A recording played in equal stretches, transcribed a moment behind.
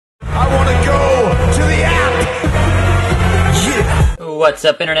I want to go to the app. Yeah. What's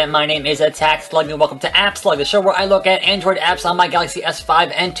up, Internet? My name is AppSlug, and welcome to AppSlug, the show where I look at Android apps on my Galaxy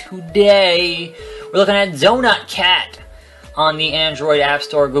S5, and today we're looking at Donut Cat on the Android App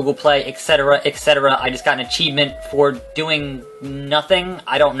Store, Google Play, etc., etc. I just got an achievement for doing nothing.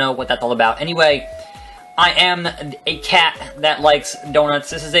 I don't know what that's all about. Anyway, I am a cat that likes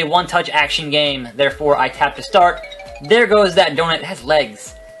donuts. This is a one-touch action game, therefore I tap to start. There goes that donut. It has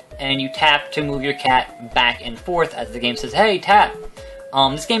legs. And you tap to move your cat back and forth as the game says, hey, tap.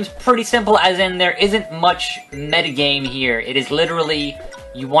 This game's pretty simple, as in there isn't much metagame here. It is literally,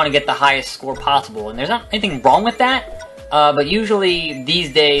 you want to get the highest score possible. And there's not anything wrong with that, but usually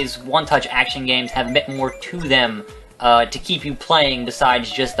these days, one-touch action games have a bit more to them to keep you playing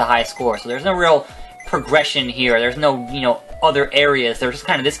besides just the high score. So there's no real progression here. There's no, other areas. There's just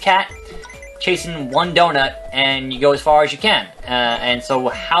kind of this cat chasing one donut, and you go as far as you can. And so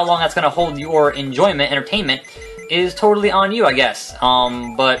how long that's going to hold your enjoyment, entertainment, is totally on you, I guess.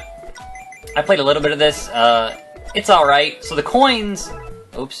 But I played a little bit of this. It's alright. So the coins...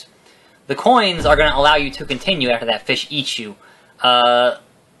 Oops. The coins are going to allow you to continue after that fish eats you.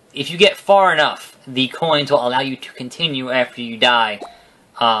 If you get far enough, the coins will allow you to continue after you die.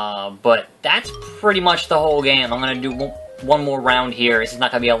 But that's pretty much the whole game. I'm going to do one more round here. This is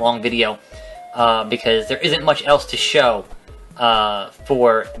not going to be a long video. Because there isn't much else to show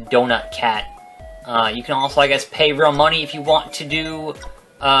for Donut Cat. You can also, I guess, pay real money if you want to do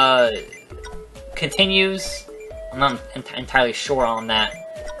continues. I'm not entirely sure on that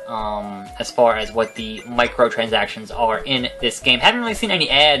as far as what the microtransactions are in this game. Haven't really seen any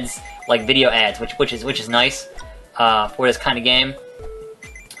ads, like video ads, which is nice for this kind of game.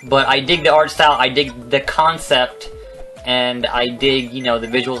 But I dig the art style, I dig the concept, and I dig, the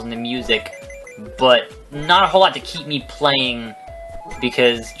visuals and the music. But not a whole lot to keep me playing,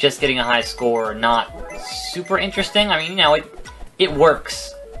 because just getting a high score, not super interesting. I mean, it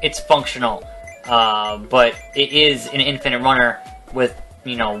works, it's functional, but it is an infinite runner with,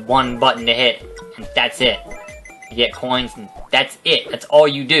 one button to hit, and that's it. You get coins, and that's it. That's all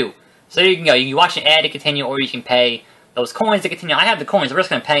you do. So there you can go. You can watch an ad to continue, or you can pay those coins to continue. I have the coins, we're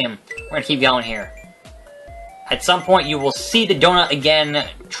just going to pay them. We're going to keep going here. At some point, you will see the donut again,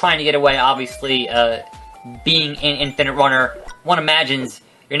 trying to get away, obviously, being an infinite runner. One imagines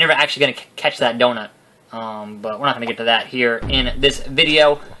you're never actually going to catch that donut. But we're not going to get to that here in this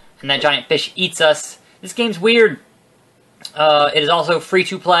video. And that giant fish eats us. This game's weird. It is also free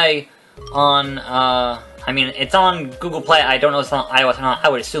to play on, it's on Google Play. I don't know if it's on iOS or not. I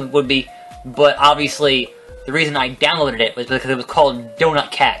would assume it would be. But obviously, the reason I downloaded it was because it was called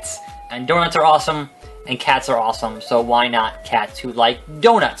Donut Cats. And donuts are awesome. And cats are awesome, so why not cats who like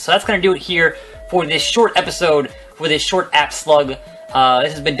donuts? So that's going to do it here for this short episode, for this short AppSlug.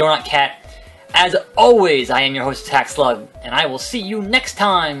 This has been Donut Cat. As always, I am your host, AppSlug, and I will see you next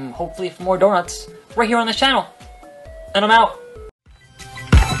time, hopefully for more donuts, right here on this channel. And I'm out.